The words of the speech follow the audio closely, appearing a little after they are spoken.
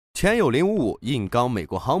前有055硬刚美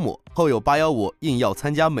国航母，后有815硬要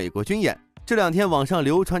参加美国军演。这两天网上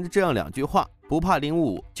流传着这样两句话：不怕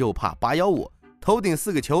055，就怕815。头顶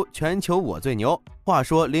4个球，全球我最牛。话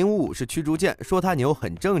说055是驱逐舰，说它牛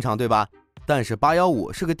很正常，对吧？但是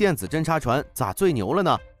815是个电子侦察船，咋最牛了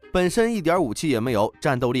呢？本身一点武器也没有，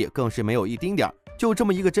战斗力更是没有一丁点，就这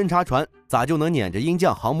么一个侦察船，咋就能撵着鹰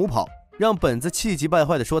将航母跑，让本子气急败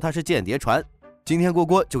坏地说它是间谍船？今天锅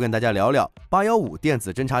锅就跟大家聊聊815电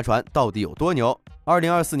子侦察船到底有多牛。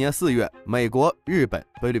2024年4月，美国、日本、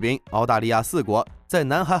菲律宾、澳大利亚4国在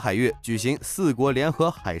南海海域举行4国联合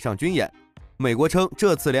海上军演。美国称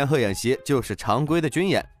这次联合演习就是常规的军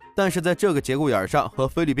演，但是在这个节骨眼上和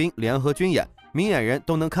菲律宾联合军演，明眼人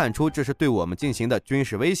都能看出这是对我们进行的军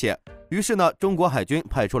事威胁。于是呢，中国海军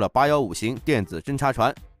派出了815型电子侦察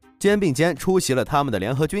船，肩并肩出席了他们的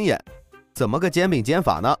联合军演。怎么个肩并肩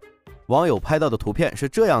法呢？网友拍到的图片是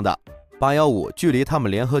这样的：815距离他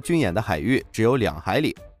们联合军演的海域只有2海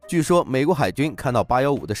里。据说美国海军看到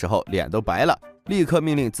815的时候脸都白了，立刻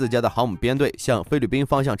命令自家的航母编队向菲律宾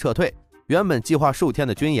方向撤退。原本计划数天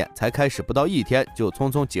的军演才开始不到1天就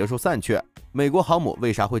匆匆结束散去。美国航母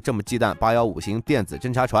为啥会这么忌惮815型电子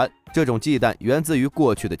侦察船？这种忌惮源自于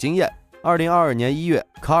过去的经验。2022年1月，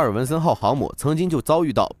卡尔文森号航母曾经就遭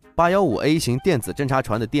遇到815A型电子侦察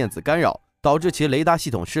船的电子干扰，导致其雷达系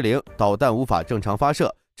统失灵，导弹无法正常发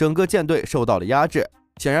射，整个舰队受到了压制。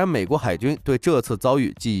显然美国海军对这次遭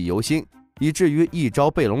遇记忆犹新，以至于一朝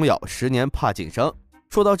被龙咬，10年怕井绳。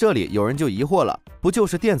说到这里，有人就疑惑了，不就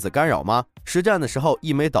是电子干扰吗？实战的时候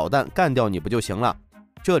一枚导弹干掉你不就行了？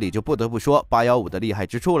这里就不得不说815的厉害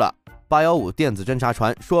之处了。815电子侦察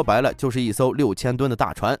船说白了就是一艘6000吨的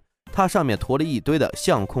大船，它上面驮了一堆的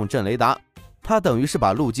相控阵雷达，它等于是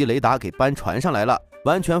把陆基雷达给搬船上来了，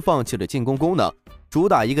完全放弃了进攻功能，主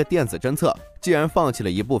打一个电子侦测。既然放弃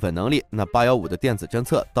了一部分能力，那815的电子侦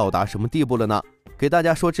测到达什么地步了呢？给大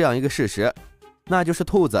家说这样一个事实，那就是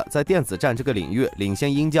兔子在电子战这个领域领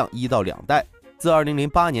先鹰将1到2代。自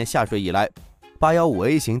2008年下水以来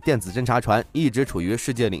，815A型电子侦察船一直处于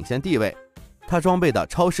世界领先地位。它装备的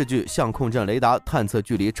超视距相控阵雷达探测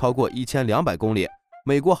距离超过1200公里，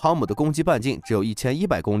美国航母的攻击半径只有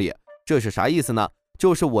1100公里。这是啥意思呢？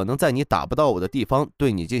就是我能在你打不到我的地方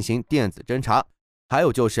对你进行电子侦察。还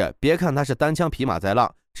有就是，别看它是单枪匹马在浪，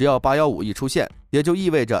只要815一出现，也就意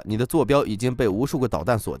味着你的坐标已经被无数个导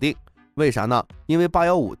弹锁定。为啥呢？因为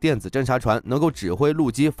815电子侦察船能够指挥陆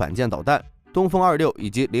基反舰导弹东风26以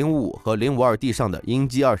及055和052D 上的鹰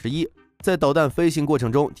击21，在导弹飞行过程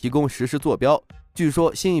中提供实时坐标。据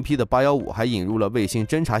说新一批的815还引入了卫星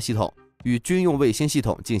侦察系统，与军用卫星系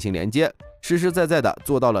统进行连接，实实在在的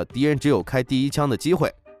做到了敌人只有开第一枪的机会。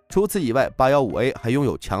除此以外，815A 还拥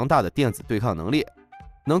有强大的电子对抗能力，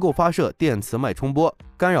能够发射电磁脉冲波，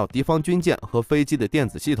干扰敌方军舰和飞机的电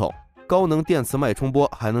子系统。高能电磁脉冲波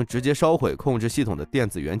还能直接烧毁控制系统的电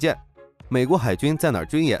子元件。美国海军在哪儿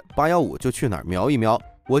军演，815就去哪儿瞄一瞄，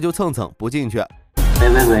我就蹭蹭不进去。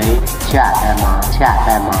喂，下载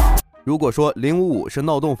吗？如果说055是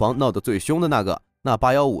闹洞房闹得最凶的那个，那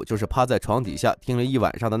815就是趴在床底下听了一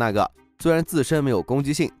晚上的那个。虽然自身没有攻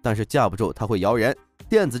击性，但是架不住它会摇人。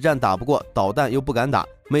电子战打不过，导弹又不敢打，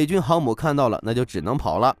美军航母看到了那就只能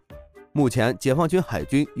跑了。目前解放军海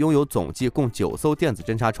军拥有总计共9艘电子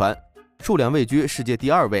侦察船，数量位居世界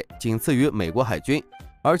第2位，仅次于美国海军，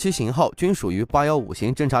而其型号均属于815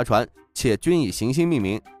型侦察船，且均以行星命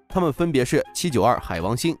名。它们分别是792海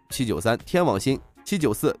王星、793天王星、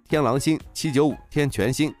794天狼星、795天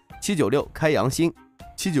全星、796开阳星、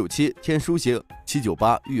797天枢星、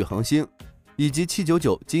798玉衡星，以及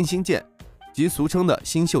799金星舰，即俗称的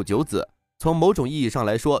星宿九子。从某种意义上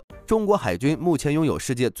来说，中国海军目前拥有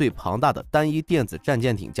世界最庞大的单一电子战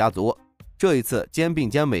舰艇家族。这一次肩并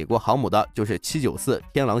肩美国航母的就是794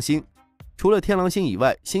天狼星。除了天狼星以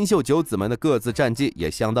外，星宿九子们的各自战绩也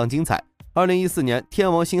相当精彩。2014年，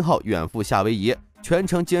天王星号远赴夏威夷，全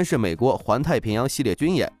程监视美国环太平洋系列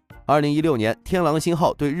军演。2016年，天狼星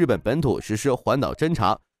号对日本本土实施环岛侦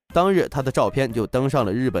察，当日它的照片就登上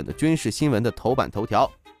了日本的军事新闻的头版头条。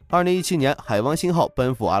2017年，海王星号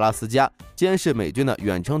奔赴阿拉斯加，监视美军的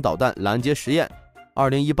远程导弹拦截实验。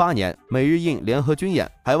2018年，美日印联合军演，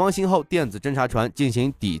海王星号电子侦察船进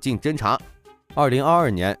行抵近侦察。2022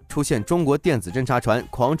年，出现中国电子侦察船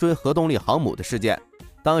狂追核动力航母的事件。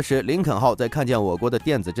当时林肯号在看见我国的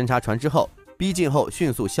电子侦察船之后，逼近后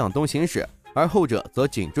迅速向东行驶，而后者则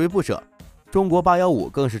紧追不舍。中国815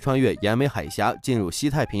更是穿越延美海峡进入西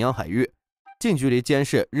太平洋海域，近距离监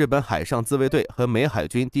视日本海上自卫队和美海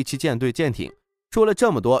军第7舰队舰艇。说了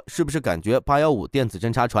这么多，是不是感觉815电子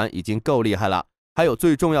侦察船已经够厉害了？还有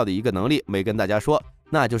最重要的一个能力没跟大家说，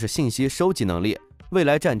那就是信息收集能力。未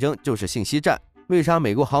来战争就是信息战。为啥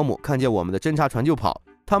美国航母看见我们的侦察船就跑？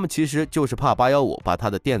他们其实就是怕815把它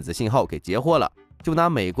的电子信号给截获了。就拿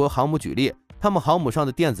美国航母举例，他们航母上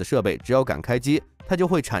的电子设备只要敢开机，它就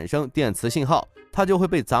会产生电磁信号，它就会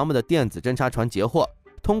被咱们的电子侦察船截获。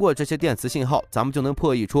通过这些电磁信号，咱们就能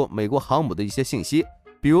破译出美国航母的一些信息。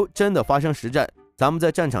比如真的发生实战，咱们在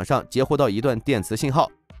战场上截获到一段电磁信号，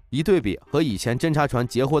一对比和以前侦察船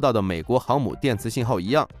截获到的美国航母电磁信号一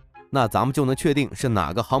样，那咱们就能确定是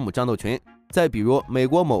哪个航母战斗群。再比如美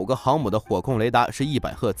国某个航母的火控雷达是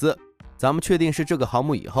100赫兹，咱们确定是这个航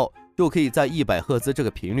母以后，就可以在100赫兹这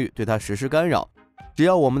个频率对它实施干扰。只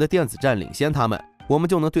要我们的电子战领先他们，我们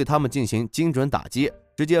就能对他们进行精准打击，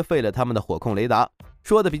直接废了他们的火控雷达。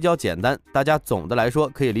说的比较简单，大家总的来说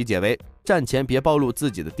可以理解为战前别暴露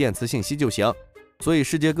自己的电磁信息就行。所以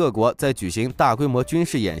世界各国在举行大规模军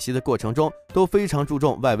事演习的过程中都非常注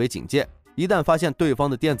重外围警戒，一旦发现对方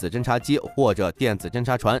的电子侦察机或者电子侦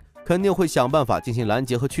察船，肯定会想办法进行拦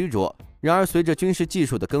截和驱逐。然而随着军事技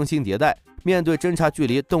术的更新迭代，面对侦察距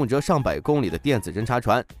离动辄上百公里的电子侦察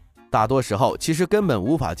船，大多时候其实根本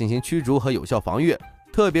无法进行驱逐和有效防御。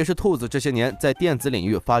特别是兔子这些年在电子领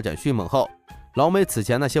域发展迅猛后，老美此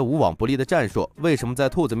前那些无往不利的战术，为什么在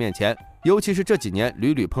兔子面前，尤其是这几年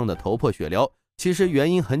屡屡碰得头破血流？其实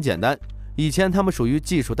原因很简单，以前他们属于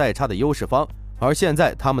技术代差的优势方，而现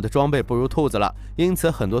在他们的装备不如兔子了，因此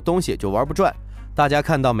很多东西就玩不转。大家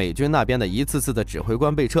看到美军那边的一次次的指挥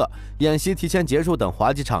官被撤、演习提前结束等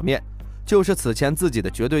滑稽场面，就是此前自己的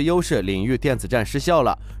绝对优势领域电子战失效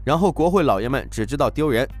了，然后国会老爷们只知道丢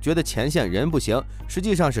人，觉得前线人不行，实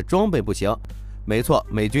际上是装备不行。没错，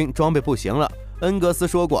美军装备不行了。恩格斯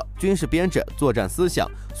说过，军事编制、作战思想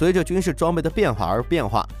随着军事装备的变化而变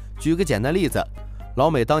化。举个简单例子，老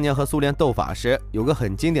美当年和苏联斗法时，有个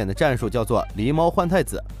很经典的战术叫做狸猫换太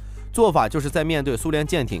子。做法就是在面对苏联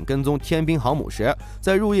舰艇跟踪天兵航母时，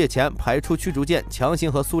在入夜前排出驱逐舰，强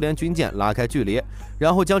行和苏联军舰拉开距离，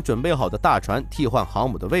然后将准备好的大船替换航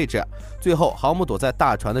母的位置，最后航母躲在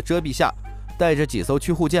大船的遮蔽下，带着几艘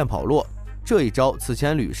驱护舰跑路。这一招此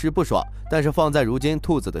前屡试不爽，但是放在如今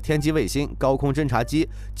兔子的天基卫星、高空侦察机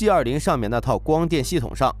G20 上面那套光电系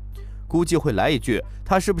统上，估计会来一句，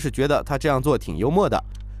他是不是觉得他这样做挺幽默的？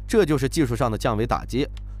这就是技术上的降维打击。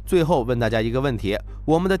最后问大家一个问题，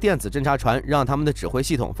我们的电子侦察船让他们的指挥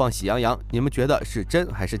系统放喜羊羊，你们觉得是真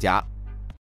还是假？